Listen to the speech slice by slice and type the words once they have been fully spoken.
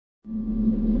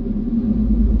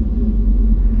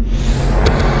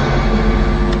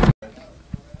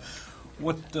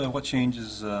what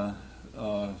changes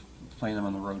playing them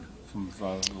on the road from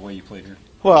the way you played here?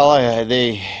 Well,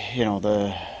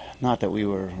 not that we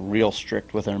were real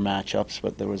strict with our matchups,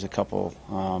 but there was a couple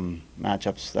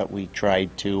matchups that we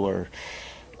tried to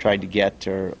get,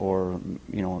 or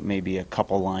maybe a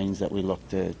couple lines that we looked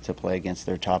to play against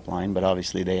their top line. But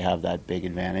obviously they have that big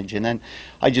advantage. And then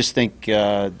I just think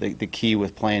the key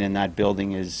with playing in that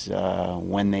building is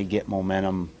when they get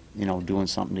momentum, doing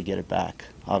something to get it back.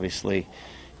 Obviously,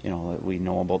 we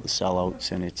know about the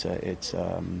sellouts, and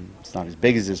it's not as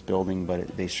big as this building,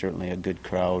 but they certainly a good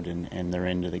crowd, and they're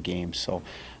into the game. So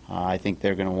I think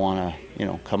they're going to want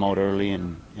to come out early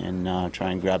and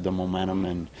try and grab the momentum.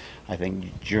 And I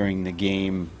think during the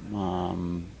game,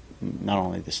 not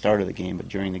only the start of the game, but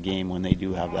during the game when they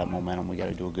do have that momentum, we got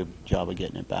to do a good job of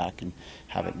getting it back and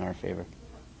have it in our favor.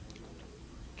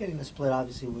 Getting the split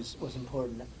obviously was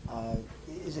important.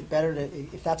 Is it better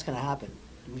if that's going to happen?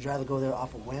 Would you rather go there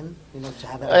off a win, to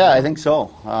have that? Yeah, I think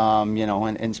so.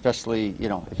 And especially,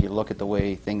 if you look at the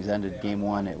way things ended Game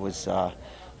 1, it was,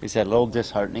 we said, a little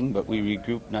disheartening, but we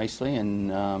regrouped nicely,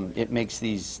 and it makes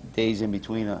these days in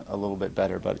between a little bit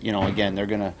better. But again,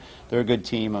 they're a good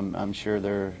team. I'm sure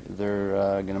they're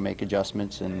going to make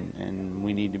adjustments, and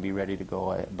we need to be ready to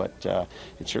go. But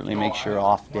it certainly makes your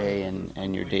off day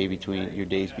and your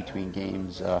days between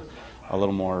games a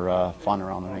little more fun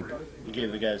around the rink. You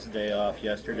gave the guys a day off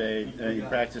yesterday. You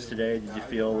practiced today. Did you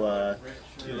feel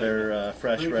they're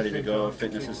fresh, ready to go?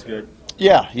 Fitness is good?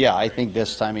 Yeah. I think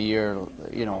this time of year,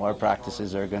 our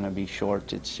practices are going to be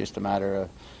short. It's just a matter of,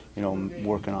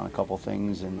 working on a couple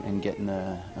things and getting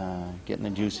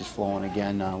the juices flowing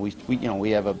again.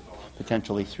 We have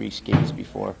potentially 3 skates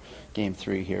before Game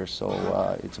 3 here,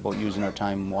 so it's about using our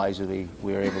time wisely.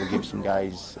 We were able to give some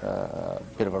guys a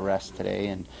bit of a rest today,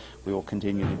 and we will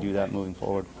continue to do that moving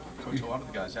forward. Coach, a lot of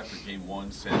the guys after Game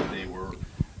 1 said they were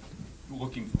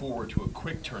looking forward to a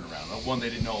quick turnaround. One,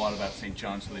 they didn't know a lot about St.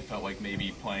 John, so they felt like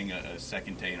maybe playing a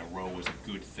second day in a row was a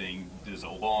good thing. Does a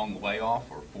long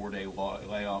layoff or 4-day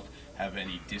layoff have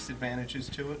any disadvantages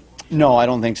to it? No, I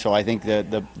don't think so. I think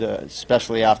the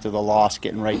especially after the loss,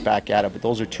 getting right back at it. But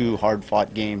those are 2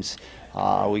 hard-fought games.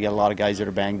 We got a lot of guys that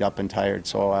are banged up and tired.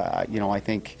 So I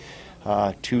think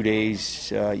 2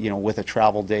 days, with a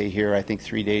travel day here, I think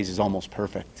 3 days is almost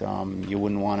perfect. You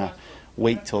wouldn't want to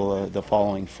wait till the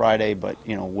following Friday, but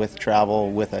with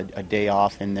travel, with a day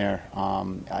off in there,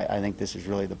 I think this is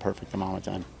really the perfect amount of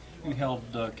time. You held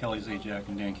Kelly Zajac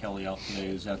and Dan Kelly out today.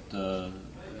 Is that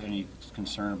any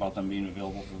concern about them being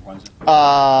available for Wednesday?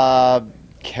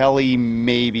 Kelly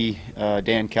maybe,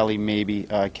 Dan Kelly maybe.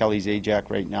 Kelly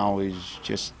Zajac right now is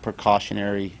just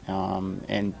precautionary,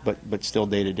 but still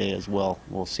day to day as well.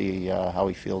 We'll see how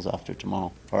he feels after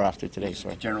tomorrow or after today.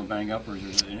 Sorry. General bang up, or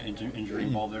is there an injury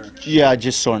involved there? Yeah,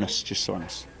 just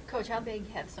soreness. Coach, how big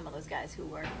have some of those guys who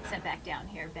were sent back down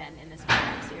here been in this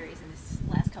series in this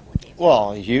last couple of games?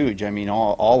 Well, huge. I mean,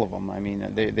 all of them. I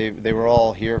mean, they were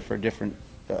all here for different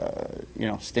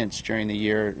stints during the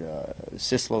year.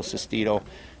 Sislo, Sestito,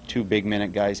 2 big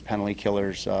minute guys, penalty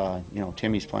killers.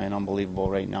 Timmy's playing unbelievable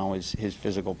right now. His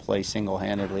physical play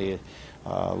single-handedly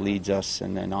leads us,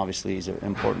 and then obviously he's an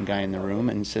important guy in the room.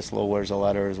 And Sislo wears a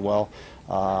letter as well.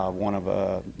 One of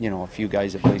a few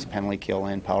guys that plays penalty kill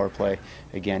and power play.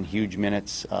 Again, huge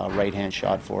minutes, right-hand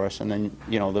shot for us. And then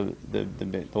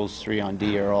those 3 on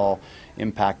D are all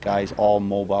impact guys, all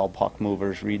mobile puck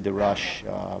movers, read the rush,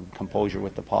 composure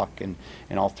with the puck, and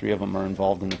all 3 of them are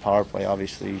involved in the power play.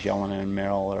 Obviously, Jelena and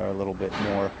Merrill are a little bit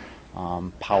more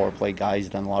power play guys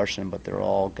than Larson, but they're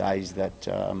all guys that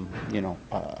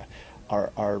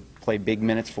are play big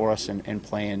minutes for us and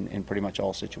play in pretty much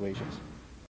all situations.